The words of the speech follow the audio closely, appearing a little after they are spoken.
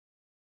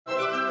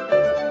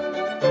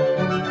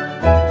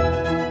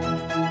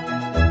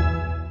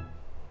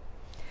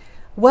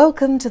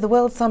Welcome to the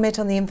World Summit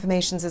on the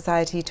Information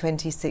Society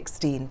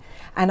 2016,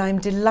 and I'm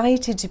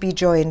delighted to be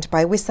joined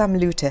by Wesam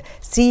Lootah,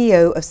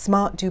 CEO of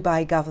Smart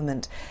Dubai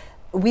Government.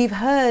 We've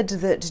heard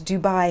that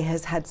Dubai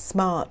has had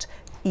smart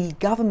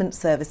e-government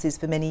services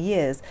for many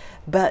years,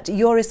 but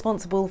you're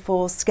responsible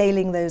for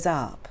scaling those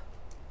up.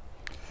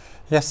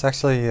 Yes,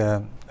 actually,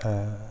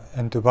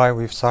 in Dubai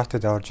we've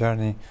started our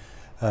journey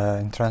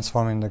in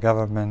transforming the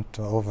government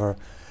over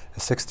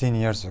 16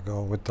 years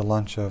ago with the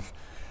launch of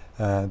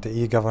the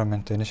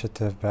e-government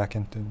initiative back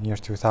in the year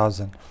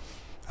 2000.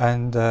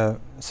 And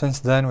since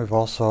then we've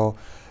also,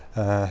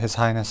 His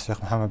Highness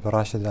Sheikh Mohammed bin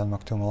Rashid Al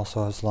Maktoum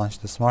also has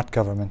launched the Smart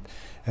Government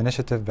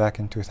initiative back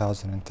in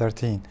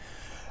 2013.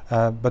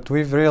 But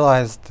we've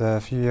realized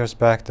a few years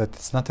back that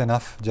it's not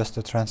enough just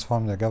to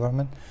transform the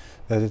government,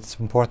 that it's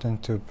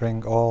important to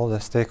bring all the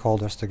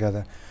stakeholders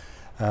together.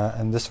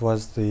 And this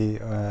was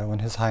when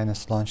His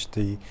Highness launched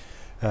the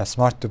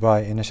Smart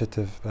Dubai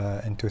initiative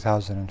in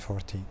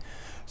 2014.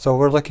 So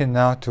we're looking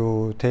now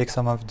to take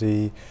some of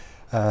the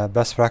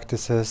best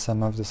practices,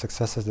 some of the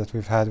successes that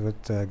we've had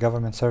with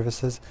government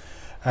services,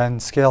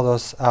 and scale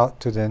those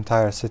out to the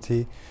entire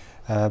city,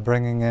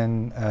 bringing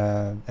in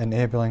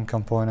enabling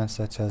components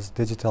such as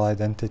digital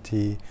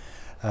identity,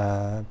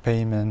 digital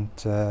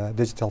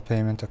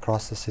payment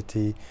across the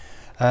city,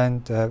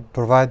 and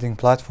providing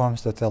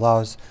platforms that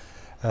allows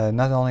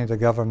not only the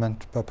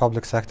government,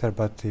 public sector,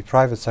 but the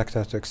private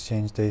sector to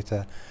exchange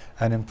data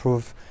and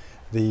improve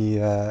the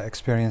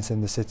experience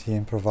in the city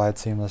and provide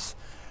seamless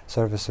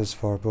services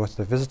for both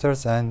the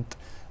visitors and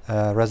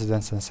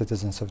residents and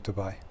citizens of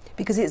Dubai.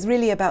 Because it's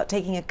really about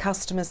taking a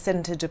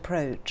customer-centered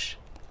approach.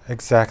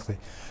 Exactly.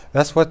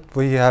 That's what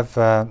we have.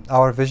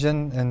 Our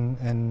vision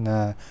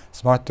in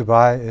Smart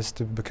Dubai is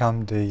to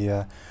become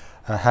the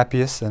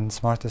happiest and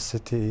smartest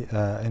city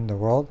in the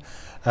world.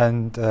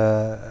 And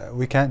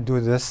we can't do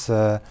this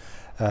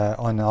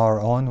on our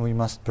own. We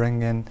must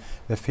bring in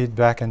the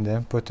feedback and the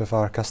input of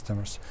our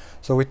customers.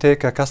 So we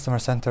take a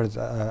customer-centered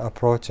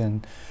approach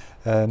in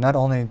not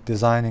only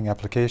designing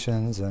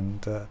applications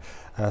and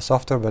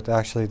software, but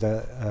actually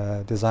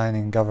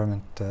designing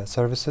government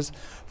services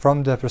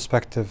from the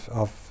perspective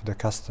of the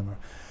customer.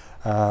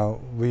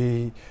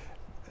 We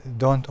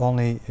don't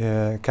only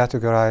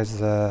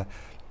categorize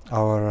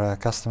our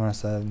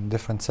customers in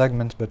different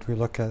segments, but we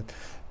look at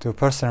to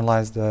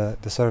personalize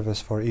the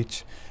service for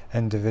each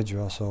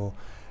individual. So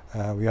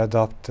we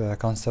adopt a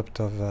concept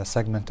of a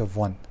segment of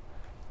one.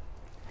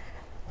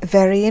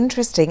 Very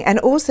interesting. And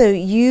also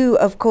you,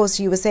 of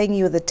course, you were saying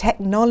you are the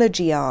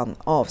technology arm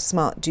of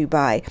Smart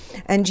Dubai,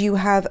 and you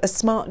have a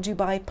Smart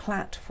Dubai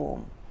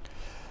platform.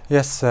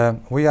 Yes,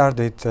 we are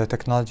the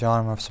technology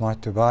arm of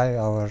Smart Dubai.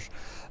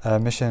 Our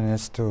mission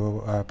is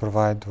to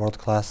provide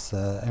world-class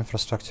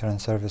infrastructure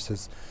and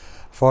services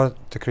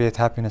to create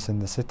happiness in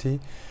the city.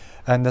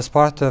 And as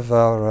part of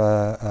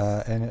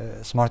our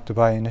Smart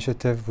Dubai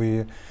initiative,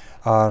 we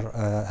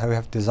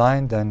have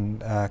designed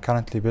and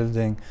currently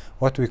building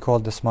what we call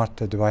the Smart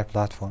Dubai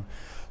platform.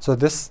 So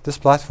this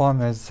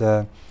platform is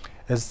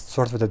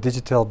sort of the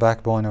digital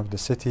backbone of the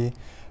city,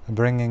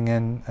 bringing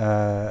in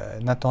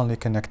not only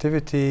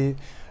connectivity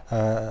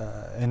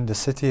in the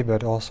city,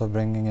 but also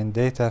bringing in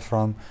data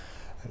from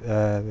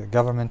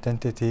government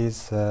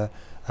entities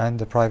and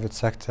the private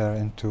sector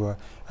into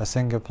a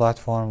single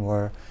platform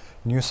where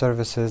new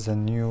services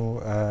and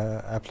new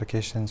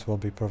applications will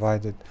be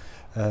provided,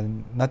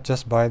 not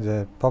just by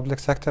the public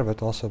sector,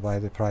 but also by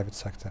the private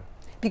sector.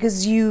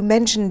 Because you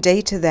mentioned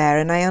data there,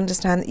 and I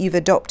understand that you've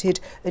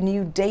adopted a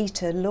new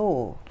data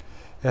law.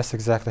 Yes,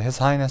 exactly. His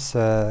Highness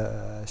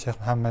Sheikh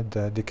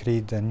Mohammed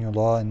decreed a new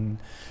law in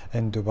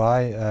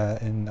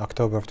Dubai in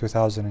October of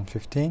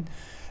 2015.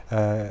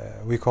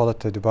 We call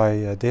it the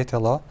Dubai Data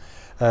Law.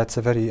 It's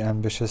a very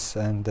ambitious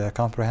and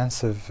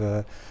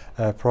comprehensive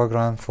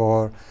program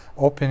for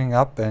opening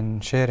up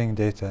and sharing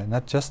data,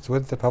 not just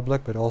with the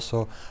public, but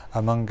also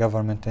among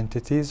government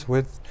entities,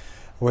 with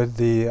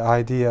the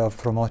idea of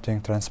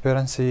promoting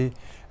transparency,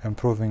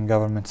 improving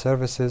government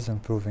services,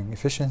 improving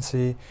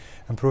efficiency,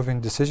 improving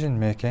decision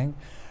making,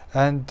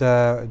 and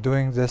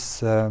doing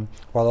this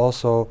while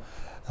also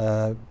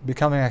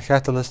becoming a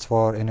catalyst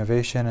for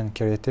innovation and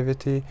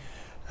creativity,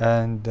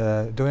 and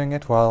doing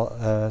it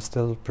while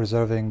still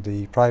preserving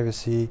the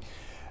privacy,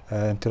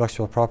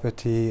 intellectual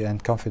property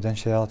and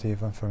confidentiality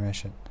of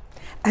information.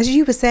 As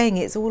you were saying,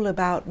 it's all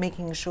about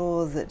making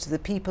sure that the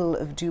people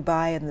of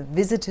Dubai and the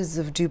visitors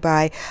of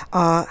Dubai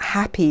are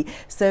happy.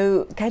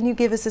 So can you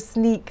give us a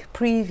sneak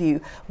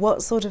preview?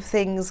 What sort of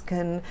things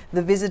can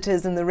the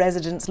visitors and the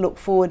residents look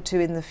forward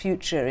to in the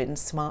future in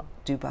Smart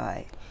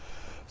Dubai?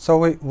 So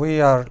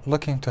we are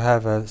looking to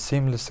have a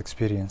seamless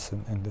experience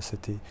in the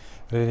city,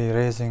 really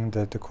raising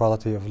the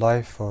quality of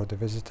life for the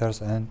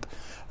visitors and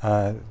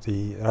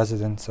the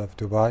residents of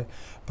Dubai,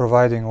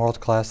 providing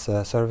world-class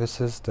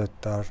services that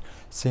are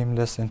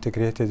seamless,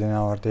 integrated in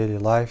our daily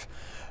life.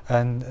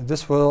 And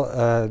this will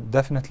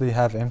definitely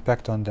have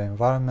impact on the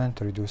environment,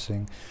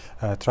 reducing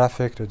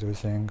traffic,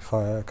 reducing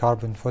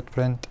carbon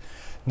footprint,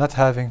 not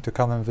having to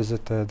come and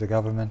visit the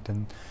government,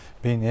 and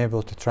being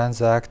able to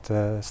transact,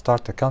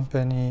 start a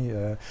company,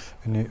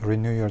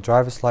 renew your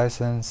driver's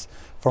license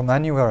from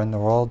anywhere in the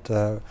world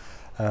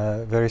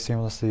very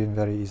seamlessly and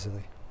very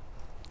easily.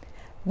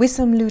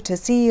 Wesam Lootah,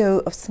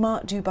 CEO of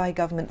Smart Dubai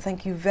Government,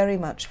 thank you very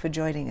much for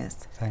joining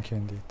us. Thank you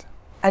indeed.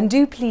 And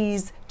do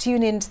please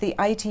tune in to the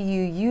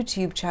ITU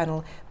YouTube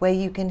channel, where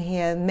you can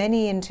hear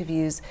many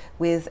interviews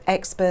with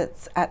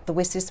experts at the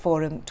WSIS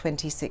Forum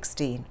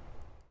 2016.